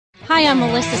Hi, I'm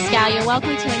Melissa Scalia.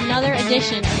 Welcome to another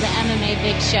edition of the MMA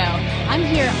Big Show. I'm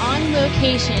here on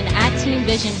location at Team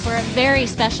Vision for a very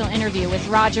special interview with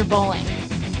Roger Bowling.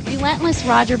 Relentless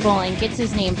Roger Bowling gets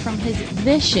his name from his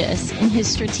vicious and his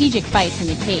strategic fights in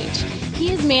the cage. He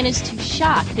has managed to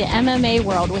shock the MMA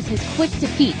world with his quick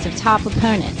defeats of top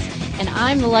opponents. And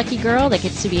I'm the lucky girl that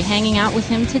gets to be hanging out with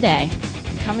him today.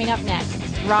 Coming up next,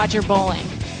 Roger Bowling.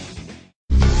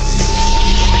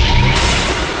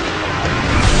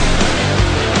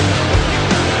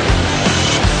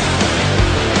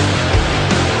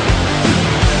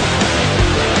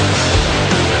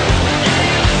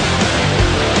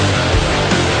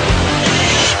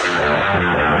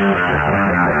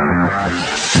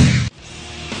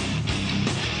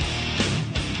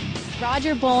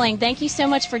 Roger Bowling, thank you so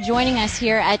much for joining us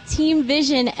here at Team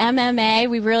Vision MMA.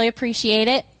 We really appreciate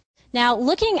it. Now,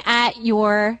 looking at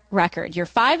your record, you're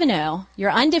 5-0,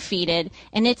 you're undefeated,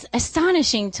 and it's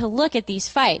astonishing to look at these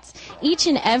fights. Each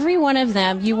and every one of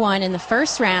them you won in the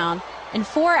first round, and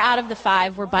 4 out of the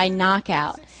 5 were by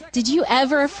knockout. Did you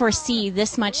ever foresee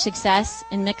this much success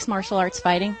in mixed martial arts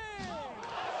fighting?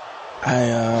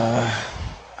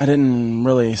 I didn't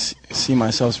really see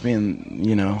myself being,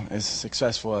 as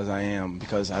successful as I am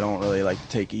because I don't really like to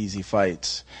take easy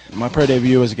fights. My pro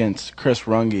debut was against Chris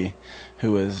Runge,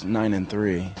 who was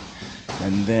 9-3.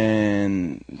 And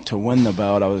then to win the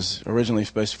belt, I was originally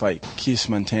supposed to fight Keith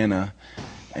Montana,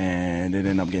 and it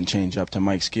ended up getting changed up to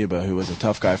Mike Skiba, who was a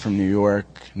tough guy from New York.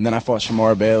 And then I fought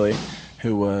Shamar Bailey,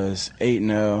 who was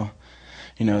 8-0.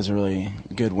 It was a really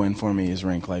good win for me. He's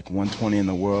ranked like 120 in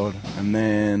the world. And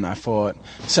then I fought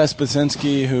Seth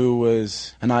Basinski, who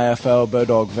was an IFL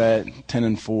Bodog vet,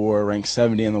 10-4, ranked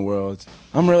 70 in the world.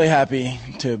 I'm really happy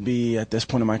to be at this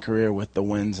point in my career with the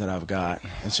wins that I've got.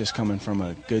 It's just coming from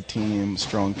a good team,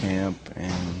 strong camp,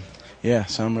 and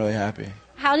so I'm really happy.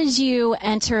 How did you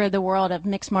enter the world of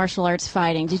mixed martial arts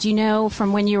fighting? Did you know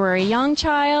from when you were a young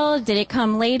child? Did it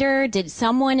come later? Did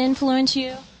someone influence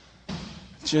you?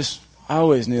 I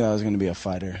always knew I was going to be a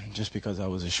fighter just because I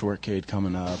was a short kid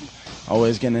coming up.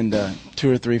 Always getting into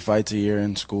 2 or 3 fights a year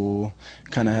in school.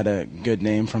 Kind of had a good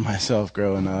name for myself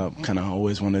growing up. Kind of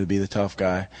always wanted to be the tough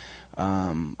guy.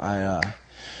 I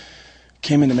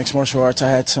came into mixed martial arts. I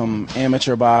had some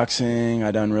amateur boxing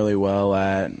I done really well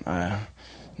at. I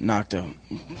knocked a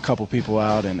couple people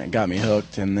out and it got me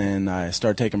hooked. And then I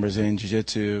started taking Brazilian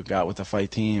Jiu-Jitsu, got with the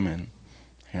fight team, and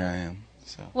here I am.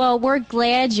 Well, we're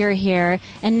glad you're here.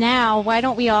 And now, why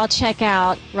don't we all check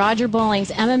out Roger Bowling's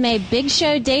MMA Big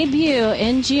Show debut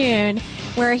in June,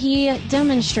 where he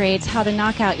demonstrates how to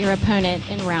knock out your opponent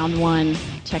in round 1.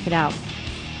 Check it out.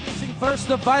 First,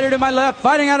 the fighter to my left,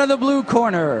 fighting out of the blue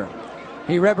corner.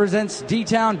 He represents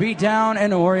D-Town, B-Town,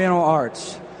 and Oriental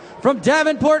Arts. From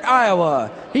Davenport,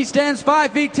 Iowa, he stands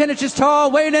 5 feet 10 inches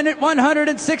tall, weighing in at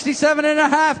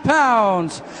 167.5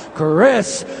 pounds.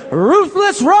 Chris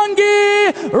Ruthless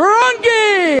Runge.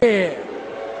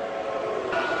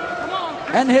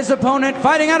 And his opponent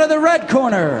fighting out of the red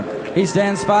corner. He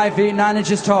stands 5 feet 9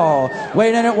 inches tall,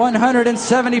 weighing in at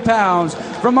 170 pounds.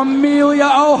 From Amelia,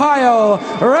 Ohio,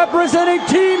 representing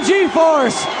Team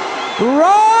G-Force,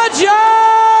 Roger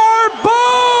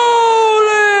Bowling.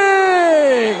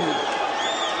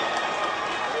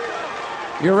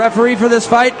 Your referee for this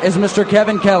fight is Mr.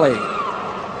 Kevin Kelly.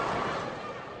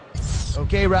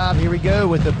 Okay, Rob, here we go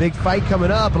with the big fight coming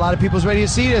up. A lot of people's ready to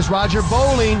see this. Roger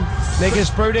Bowling making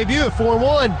his pro debut at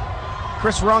 4-1.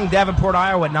 Chris Rung, Davenport,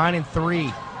 Iowa,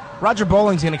 9-3. Roger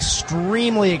Bowling's an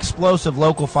extremely explosive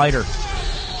local fighter.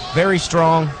 Very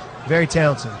strong, very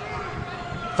talented.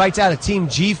 Fights out of Team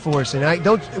G-Force, and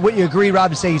wouldn't you agree,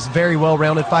 Rob, to say he's a very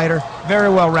well-rounded fighter? Very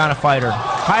well-rounded fighter.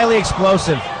 Highly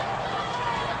explosive.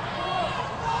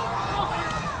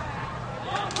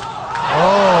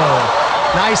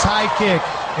 Oh, nice high kick,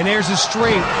 and there's his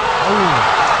strength. Ooh.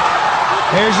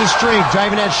 There's his strength,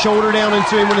 driving that shoulder down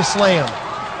into him with a slam.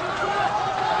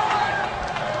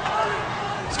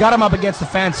 He's got him up against the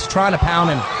fence, trying to pound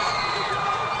him.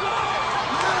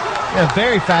 Yeah,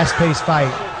 very fast-paced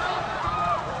fight.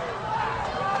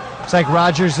 It's like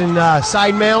Roger's in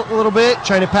side mount a little bit,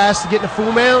 trying to pass to get in a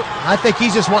full mount. I think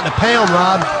he's just wanting to pound,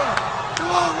 Rob.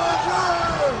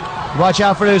 Watch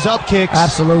out for those up kicks.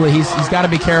 Absolutely. He's got to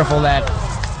be careful of that.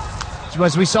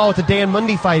 As we saw with the Dan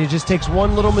Mundy fight, it just takes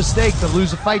one little mistake to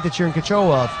lose a fight that you're in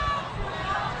control of.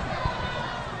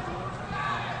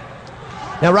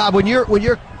 Now, Rob, when you're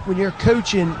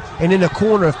coaching and in a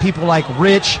corner of people like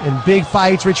Rich and big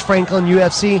fights, Rich Franklin,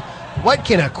 UFC, what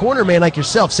can a corner man like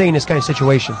yourself say in this kind of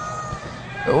situation?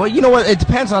 Well, you know what? It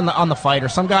depends on the fighter.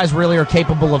 Some guys really are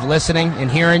capable of listening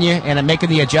and hearing you and making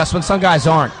the adjustments. Some guys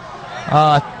aren't.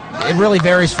 it really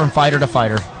varies from fighter to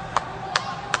fighter.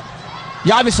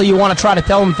 Obviously, you want to try to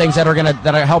tell them things that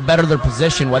are help better their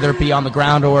position, whether it be on the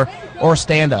ground or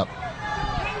stand up.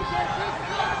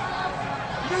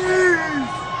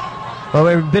 Well,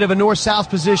 we're a bit of a north-south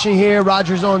position here.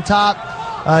 Roger's on top.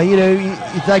 You'd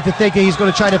like to think he's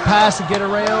going to try to pass and get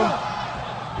around.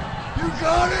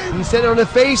 He's sitting on the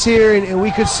face here, and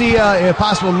we could see a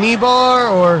possible knee bar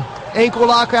or ankle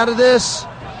lock out of this.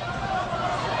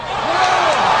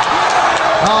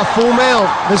 Oh, full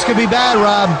mount. This could be bad,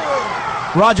 Rob.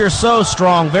 Roger's so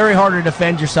strong. Very hard to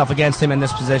defend yourself against him in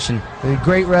this position. A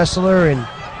great wrestler and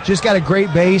just got a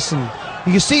great base. And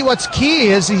you can see what's key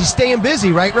is he's staying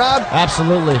busy, right, Rob?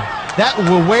 Absolutely. That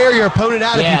will wear your opponent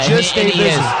out if you just stay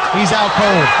busy. He's out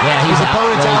cold. Yeah, his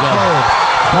opponent's out cold.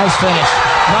 Nice finish.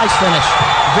 Nice finish.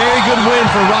 Very good win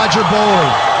for Roger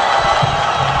Bowling.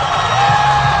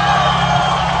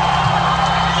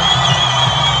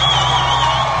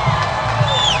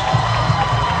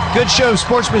 Good show of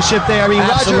sportsmanship there. I mean,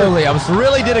 absolutely. Roger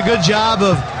really did a good job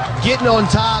of getting on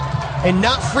top and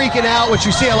not freaking out, which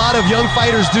you see a lot of young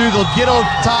fighters do. They'll get on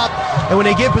top, and when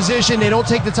they get positioned, they don't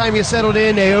take the time to get settled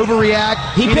in. They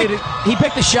overreact. He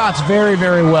picked the shots very,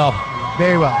 very well.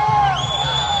 Very well.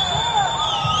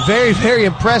 Very, very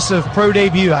impressive pro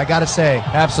debut, I got to say.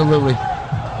 Absolutely.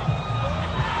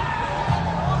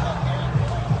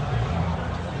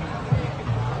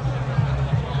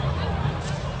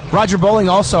 Roger Bowling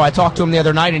also, I talked to him the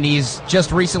other night, and he's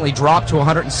just recently dropped to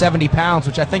 170 pounds,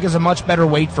 which I think is a much better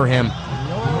weight for him.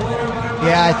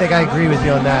 Yeah, I think I agree with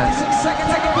you on that.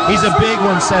 He's a big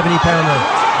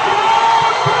 170-pounder.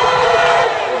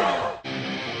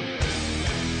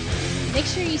 Make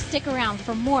sure you stick around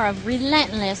for more of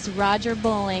relentless Roger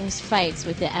Bowling's fights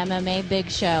with the MMA Big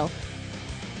Show.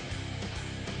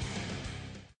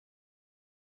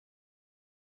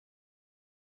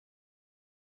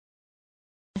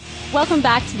 Welcome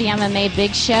back to the MMA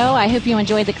Big Show. I hope you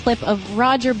enjoyed the clip of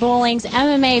Roger Bowling's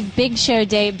MMA Big Show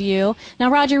debut.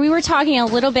 Now, Roger, we were talking a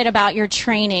little bit about your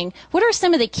training. What are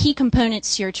some of the key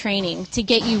components to your training to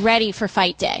get you ready for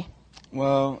fight day?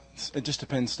 Well, it just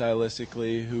depends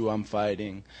stylistically who I'm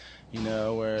fighting,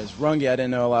 whereas Rungi I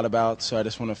didn't know a lot about, so I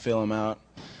just want to feel him out,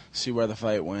 see where the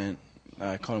fight went.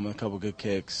 I caught him with a couple good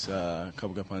kicks, a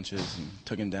couple good punches, and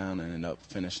took him down and ended up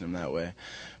finishing him that way.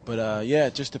 But,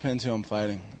 it just depends who I'm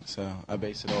fighting. So I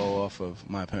base it all off of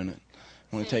my opponent.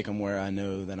 I want to take him where I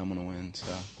know that I'm going to win.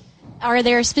 So, are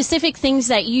there specific things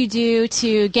that you do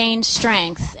to gain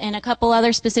strength and a couple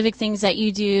other specific things that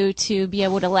you do to be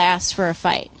able to last for a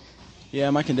fight? Yeah,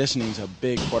 my conditioning is a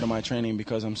big part of my training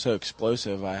because I'm so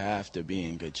explosive. I have to be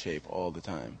in good shape all the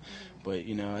time. But,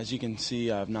 as you can see,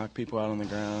 I've knocked people out on the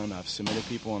ground. I've submitted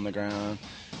people on the ground.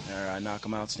 Or I knock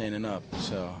them out standing up.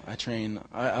 So I train.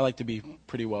 I like to be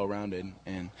pretty well-rounded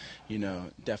and,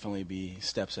 definitely be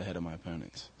steps ahead of my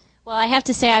opponents. Well, I have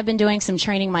to say I've been doing some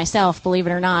training myself, believe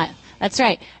it or not. That's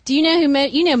right. Do you know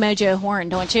you know Mojo Horn,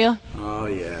 don't you? Oh,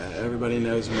 yeah. Everybody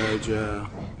knows Mojo.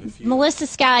 Melissa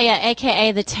Scalia,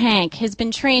 a.k.a. The Tank, has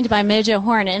been trained by Mojo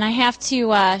Horn, and I have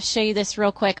to show you this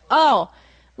real quick. Oh,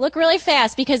 look really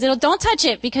fast because don't touch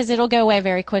it because it'll go away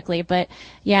very quickly. But,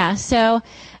 yeah, so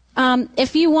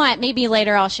if you want, maybe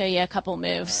later I'll show you a couple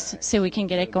moves so we can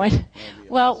get it going.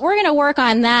 Well, we're going to work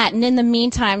on that, and in the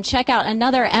meantime, check out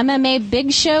another MMA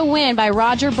Big Show win by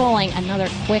Roger Bowling, another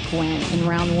quick win in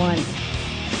round one.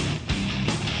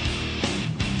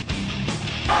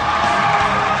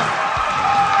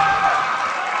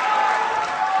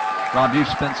 Rob, you've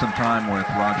spent some time with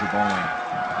Roger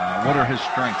Bowling. What are his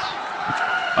strengths?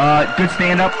 Good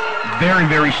stand-up, very,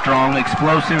 very strong,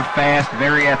 explosive, fast,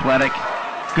 very athletic,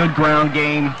 good ground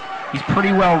game. He's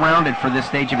pretty well-rounded for this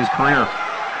stage of his career.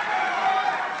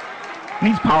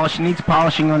 Needs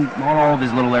polishing on all of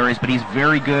his little areas, but he's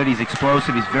very good, he's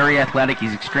explosive, he's very athletic,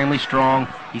 he's extremely strong,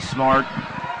 he's smart.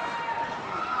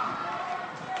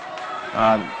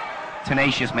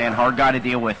 Tenacious, man, hard guy to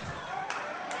deal with.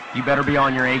 You better be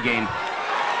on your A game.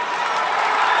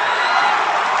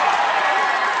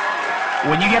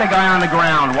 When you get a guy on the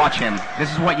ground, watch him.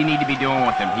 This is what you need to be doing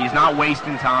with him. He's not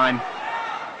wasting time.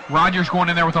 Roger's going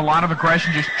in there with a lot of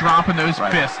aggression, just dropping those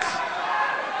fists.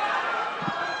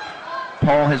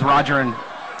 Paul has Roger in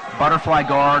butterfly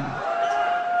guard,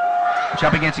 which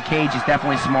up against a cage is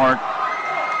definitely smart.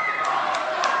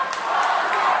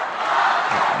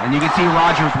 And you can see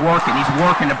Roger's working. He's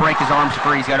working to break his arms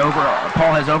free. He's got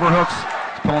Paul has overhooks.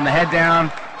 He's pulling the head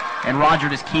down. And Roger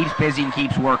just keeps busy and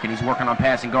keeps working. He's working on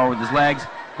passing guard with his legs,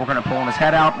 working on pulling his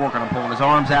head out, working on pulling his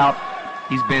arms out.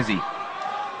 He's busy.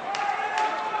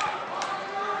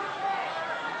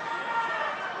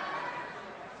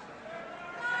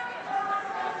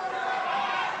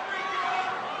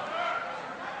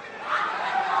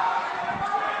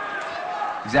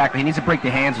 Exactly. He needs to break the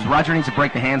hands loose. Roger needs to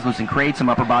break the hands loose and create some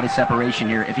upper body separation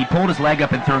here. If he pulled his leg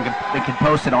up and threw it could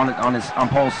post it on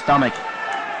Paul's stomach,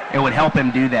 it would help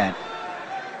him do that.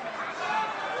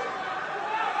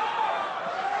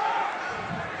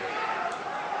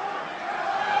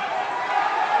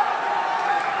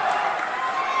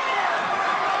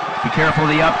 Be careful of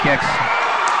the up kicks.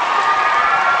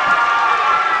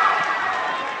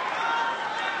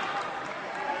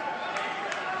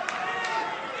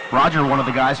 Roger, one of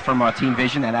the guys from Team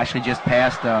Vision that actually just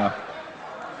passed the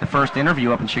first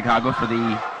interview up in Chicago for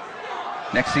the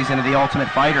next season of The Ultimate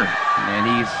Fighter. And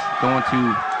he's going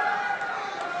to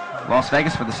Las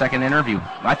Vegas for the second interview.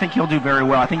 I think he'll do very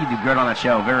well. I think he'll do good on that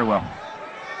show, very well.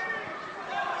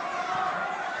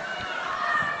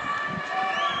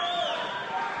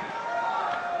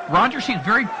 Roger seems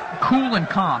very cool and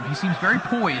calm. He seems very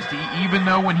poised, even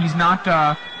though when he's not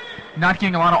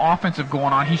getting a lot of offensive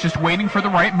going on, he's just waiting for the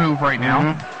right move right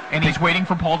now, and he's waiting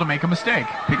for Paul to make a mistake.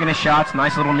 Picking his shots,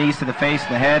 nice little knees to the face,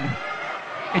 the head.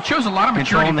 It shows a lot of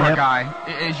maturity for a guy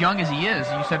as young as he is.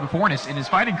 You said before in his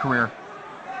fighting career.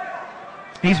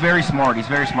 He's very smart. He's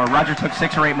very smart. Roger took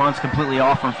 6 or 8 months completely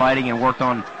off from fighting and worked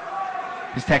on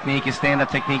his technique, his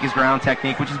stand-up technique, his ground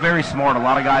technique, which is very smart. A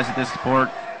lot of guys at this sport,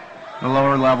 the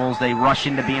lower levels, they rush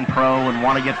into being pro and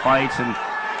want to get fights, and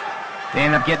they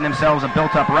end up getting themselves a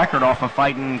built-up record off of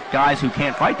fighting guys who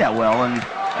can't fight that well, and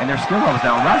their skill levels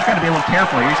down. Roger's got to be a little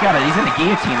careful here. He's in a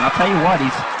guillotine. I'll tell you what,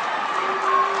 he's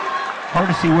hard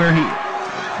to see where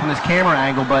from this camera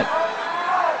angle, but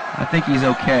I think he's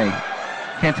okay.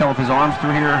 Can't tell if his arm's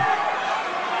through here.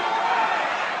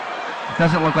 It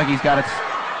doesn't look like he's got it.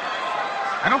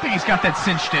 I don't think he's got that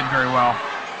cinched in very well.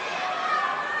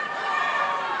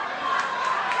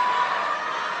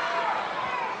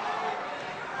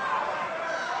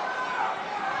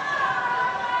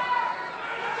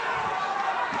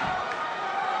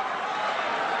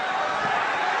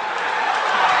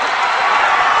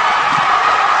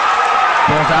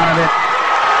 Out of it,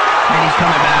 and he's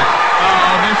coming back.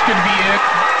 Oh, this could be it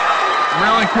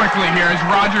really quickly here as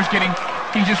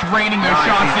he's just raining those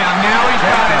shots down. Now he's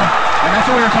got him. And that's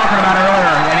what we were talking about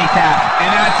earlier, and he tapped.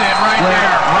 And that's it right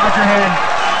there. Roger had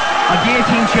a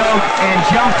guillotine choke and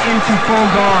jumped into full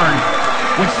guard,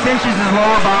 which cinches his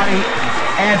lower body,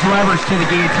 adds leverage to the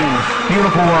guillotine.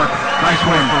 Beautiful work. Nice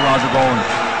win for Roger Bowling.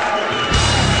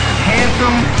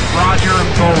 Handsome Roger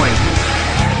Bowling.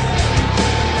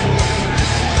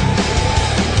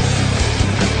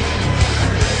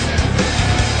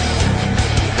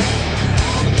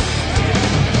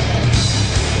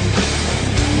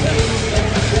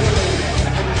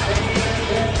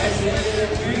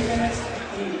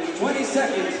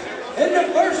 In the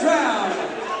first round,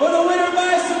 for the winner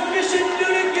by submission due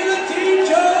to guillotine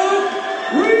choke,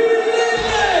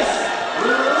 Relentless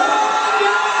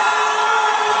Roger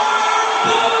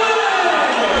Bowling!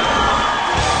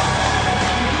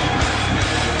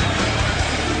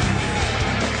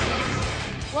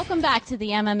 Welcome back to the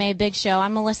MMA Big Show.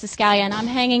 I'm Melissa Scalia, and I'm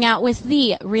hanging out with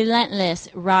the relentless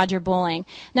Roger Bowling.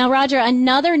 Now, Roger,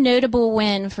 another notable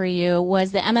win for you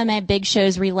was the MMA Big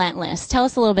Show's Relentless. Tell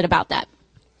us a little bit about that.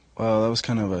 Well, that was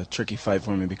kind of a tricky fight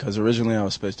for me because originally I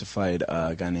was supposed to fight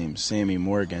a guy named Sammy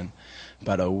Morgan.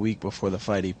 About a week before the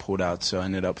fight, he pulled out, so I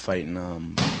ended up fighting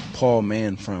Paul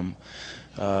Mann from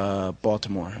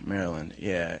Baltimore, Maryland.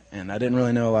 Yeah, and I didn't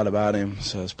really know a lot about him,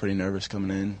 so I was pretty nervous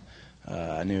coming in.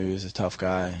 I knew he was a tough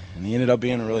guy, and he ended up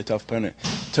being a really tough opponent.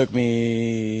 It took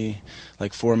me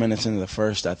like 4 minutes into the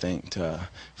first, I think, to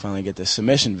finally get the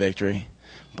submission victory.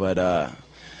 But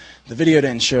the video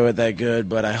didn't show it that good,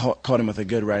 but I caught him with a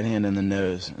good right hand in the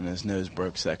nose, and his nose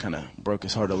broke, so that kind of broke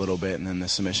his heart a little bit, and then the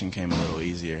submission came a little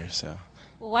easier. So,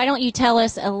 well, why don't you tell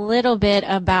us a little bit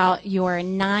about your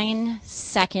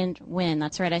 9-second win?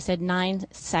 That's right, I said 9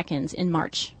 seconds in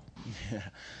March. Yeah,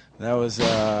 that was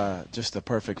just the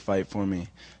perfect fight for me.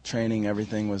 Training,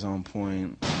 everything was on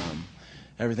point.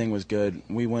 Everything was good.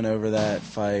 We went over that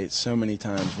fight so many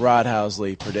times. Rod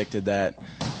Housley predicted that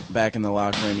back in the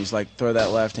locker room. He's like, throw that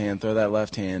left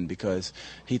hand, because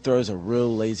he throws a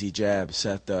real lazy jab,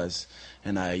 Seth does.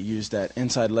 And I used that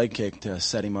inside leg kick to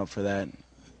set him up for that.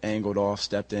 Angled off,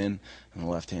 stepped in, and the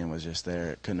left hand was just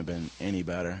there. It couldn't have been any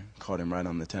better. Caught him right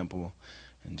on the temple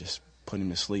and just put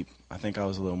him to sleep. I think I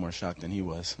was a little more shocked than he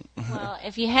was. Well,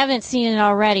 if you haven't seen it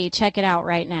already, check it out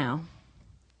right now.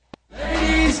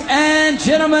 Ladies and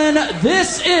gentlemen,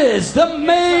 this is the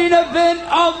main event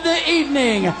of the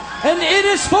evening, and it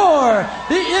is for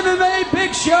the MMA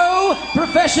Big Show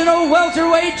Professional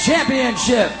Welterweight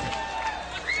Championship.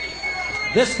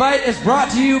 This fight is brought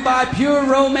to you by Pure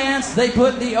Romance. They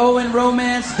put the O in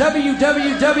romance.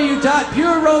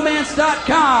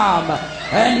 www.pureromance.com.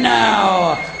 And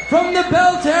now, from the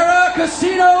Belterra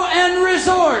Casino and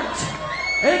Resort,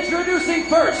 introducing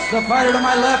first the fighter to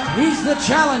my left. He's the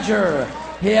challenger.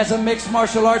 He has a mixed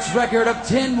martial arts record of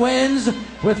 10 wins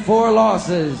with 4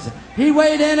 losses. He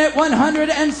weighed in at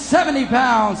 170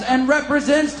 pounds and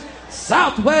represents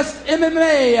Southwest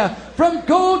MMA from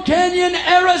Gold Canyon,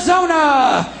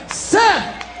 Arizona,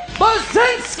 Seth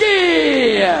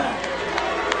Bozinski.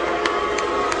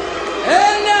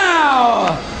 And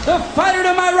now, the fighter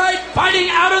to my right, fighting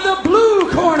out of the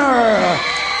blue corner.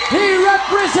 He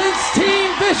represents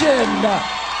Team Vision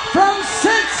from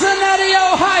Cincinnati,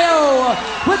 Ohio,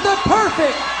 with the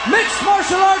perfect mixed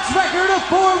martial arts record of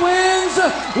 4 wins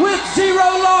with 0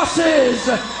 losses.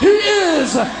 He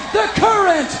is the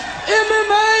current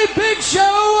MMA Big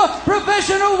Show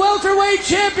professional welterweight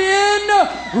champion,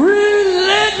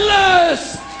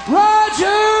 Relentless Roger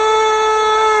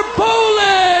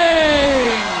Bowling.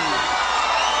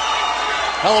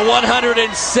 A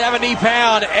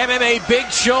 170-pound MMA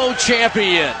Big Show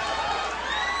champion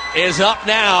is up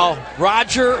now.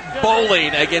 Roger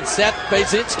Bowling against Seth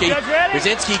Bozinski.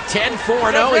 Bozinski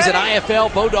 10-4-0. He's an IFL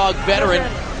Bodog veteran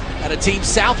out of Team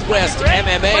Southwest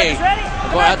MMA.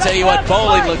 Boy, I'll tell you what,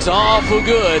 Bowling looks awful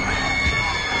good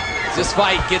as this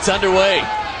fight gets underway.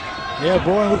 Yeah,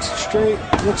 Bowling looks straight,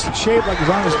 looks in shape like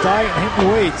he's on his diet and hitting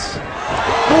the weights.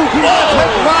 Oh, he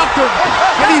rocked him,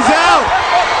 and he's out.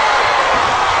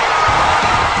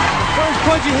 The first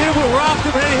punch he hit him with rocked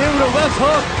him, and then he hit him with a left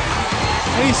hook,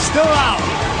 and he's still out.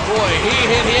 Boy, he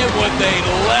hit him with a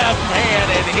left hand,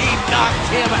 and he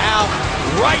knocked him out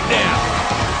right now.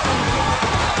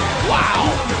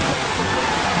 Wow.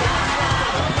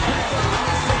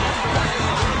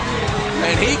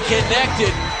 And he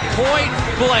connected point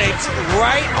blank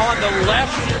right on the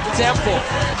left temple.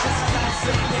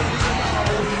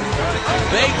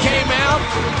 They came out,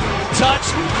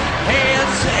 touched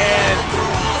hands, and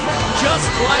just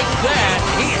like that,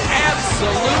 he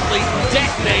absolutely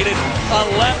detonated a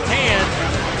left hand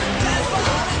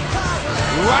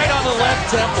right on the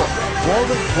left temple.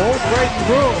 Both right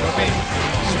through. I mean,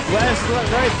 blasted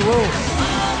right through.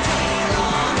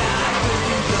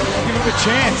 Give him a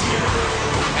chance.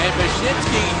 And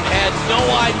Bozinski had no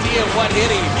idea what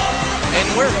hit him. And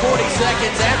we're 40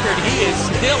 seconds after it, he is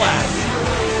still out.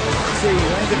 Let's see, he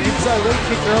landed an inside leg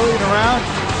kick early in the round.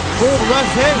 Boom,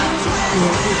 left hit.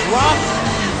 He's rocked.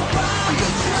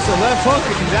 It's a left hook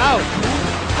and he's out.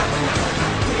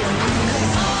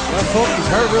 Left hook, he's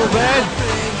hurt real bad.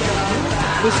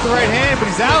 Lifts the right hand, but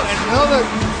he's out. And another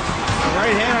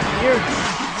right hand on the ear.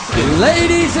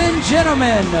 Ladies and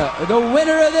gentlemen, the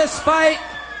winner of this fight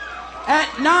at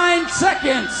 9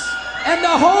 seconds and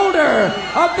the holder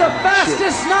of the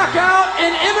fastest knockout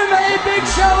in MMA Big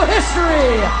Show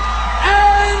history,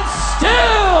 and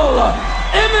still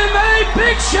MMA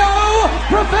Big Show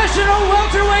professional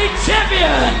welterweight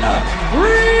champion,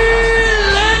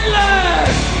 Relentless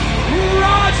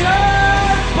Roger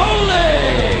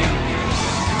Bowling.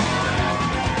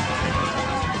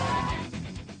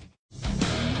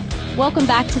 Welcome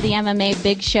back to the MMA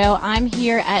Big Show. I'm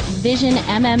here at Vision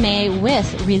MMA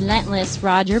with Relentless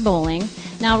Roger Bowling.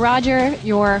 Now, Roger,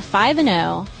 you're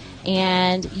 5-0,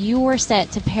 and you were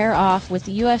set to pair off with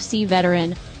UFC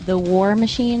veteran The War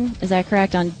Machine. Is that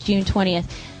correct? On June 20th.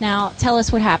 Now, tell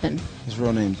us what happened. His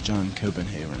real name's John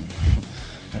Copenhagen.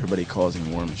 Everybody calls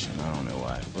him War Machine. I don't know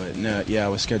why. But, no, yeah, I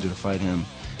was scheduled to fight him,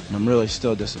 and I'm really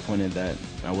still disappointed that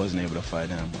I wasn't able to fight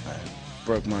him. I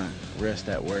broke my wrist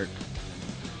at work.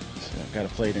 I've got a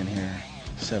plate in here,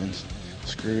 7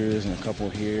 screws and a couple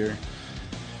here,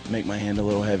 make my hand a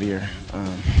little heavier.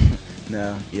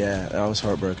 No, yeah, I was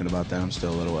heartbroken about that. I'm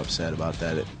still a little upset about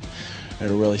that.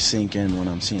 It'll really sink in when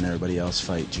I'm seeing everybody else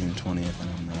fight June 20th and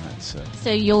I'm not.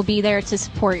 So you'll be there to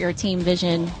support your Team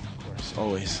Vision? Of course,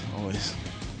 always.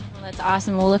 Well, that's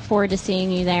awesome. We'll look forward to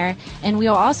seeing you there. And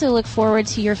we'll also look forward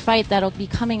to your fight that'll be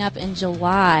coming up in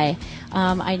July.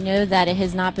 I know that it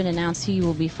has not been announced who you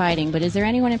will be fighting, but is there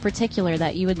anyone in particular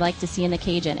that you would like to see in the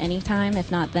cage at any time,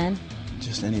 if not then?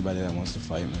 Just anybody that wants to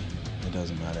fight me. It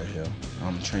doesn't matter who.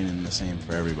 I'm training the same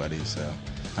for everybody, so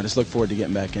I just look forward to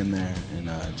getting back in there and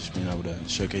just being able to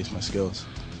showcase my skills.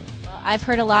 Well, I've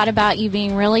heard a lot about you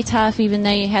being really tough, even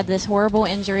though you had this horrible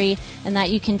injury, and that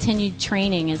you continued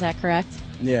training. Is that correct?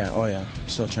 Yeah, I'm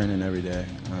still training every day,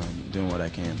 doing what I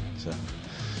can, so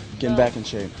getting back in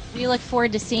shape. We look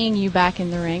forward to seeing you back in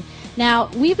the ring. Now,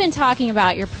 we've been talking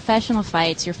about your professional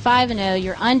fights. You're 5-0,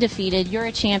 you're undefeated, you're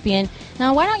a champion.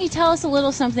 Now, why don't you tell us a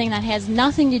little something that has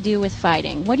nothing to do with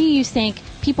fighting? What do you think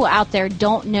people out there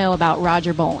don't know about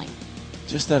Roger Bowling?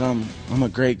 Just that I'm a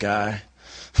great guy.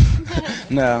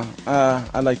 No,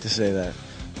 I like to say that.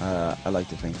 I like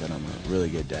to think that I'm a really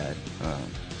good dad.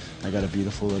 I got a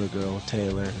beautiful little girl,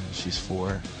 Taylor. She's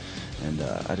 4. And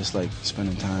I just like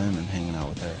spending time and hanging out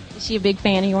with her. Is she a big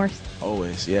fan of yours?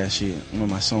 Always, yeah. When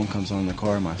my song comes on in the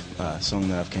car, my song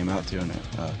that I've came out to in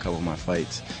a couple of my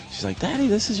fights, she's like, "Daddy,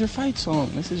 this is your fight song.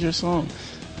 This is your song."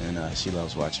 And she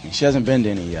loves watching me. She hasn't been to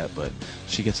any yet, but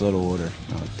she gets a little older.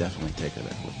 I'll definitely take her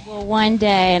there. Well, one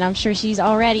day, and I'm sure she's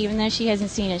already, even though she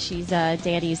hasn't seen it, she's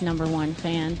Daddy's #1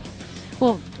 fan.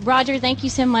 Well, Roger, thank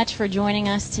you so much for joining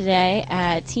us today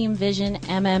at Team Vision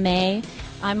MMA.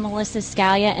 I'm Melissa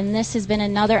Scalia, and this has been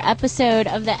another episode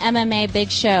of the MMA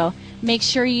Big Show. Make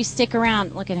sure you stick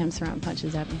around. Look at him throwing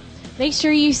punches at me. Make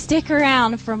sure you stick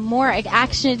around for more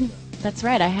action. That's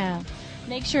right, I have.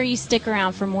 Make sure you stick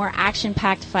around for more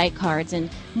action-packed fight cards and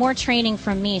more training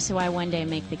from me so I one day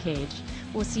make the cage.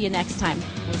 We'll see you next time.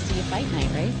 We'll see you fight night,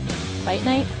 right? Fight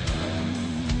night?